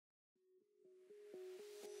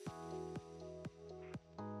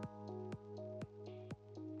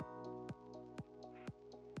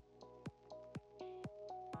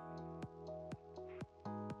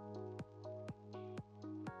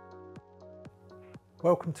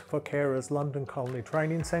Welcome to Vokèra's London Colony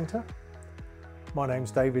Training Centre. My name's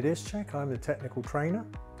David Ischak, I'm the technical trainer.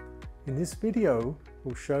 In this video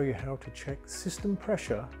we'll show you how to check system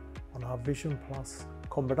pressure on our Vision Plus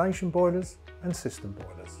combination boilers and system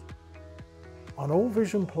boilers. On all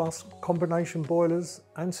Vision Plus combination boilers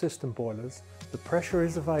and system boilers, the pressure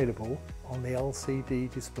is available on the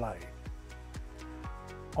LCD display.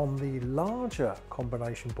 On the larger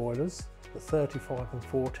combination boilers, the 35 and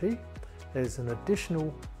 40, there's an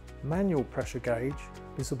additional manual pressure gauge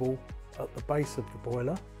visible at the base of the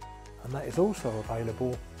boiler, and that is also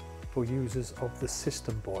available for users of the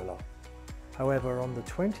system boiler. However, on the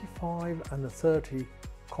 25 and the 30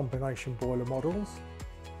 combination boiler models,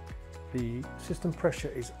 the system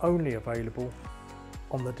pressure is only available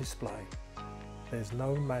on the display. There's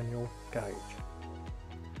no manual gauge.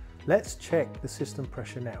 Let's check the system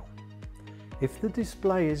pressure now. If the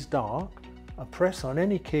display is dark, a press on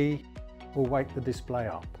any key will wake the display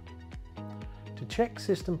up. To check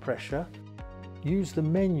system pressure, use the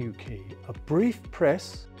menu key. A brief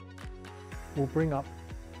press will bring up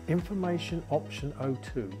information option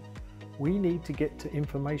 02. We need to get to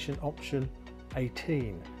information option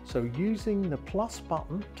 18. So using the plus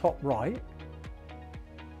button top right,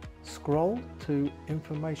 scroll to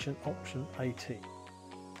information option 18.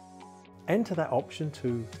 Enter that option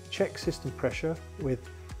to check system pressure with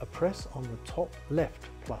a press on the top left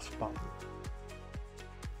plus button.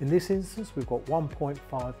 In this instance we've got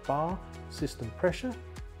 1.5 bar system pressure.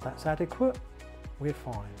 That's adequate, we're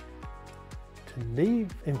fine. To leave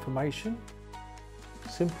information,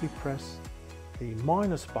 simply press the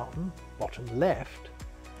minus button bottom left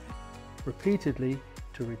repeatedly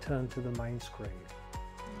to return to the main screen.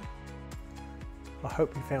 I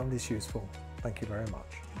hope you found this useful. Thank you very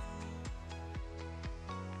much.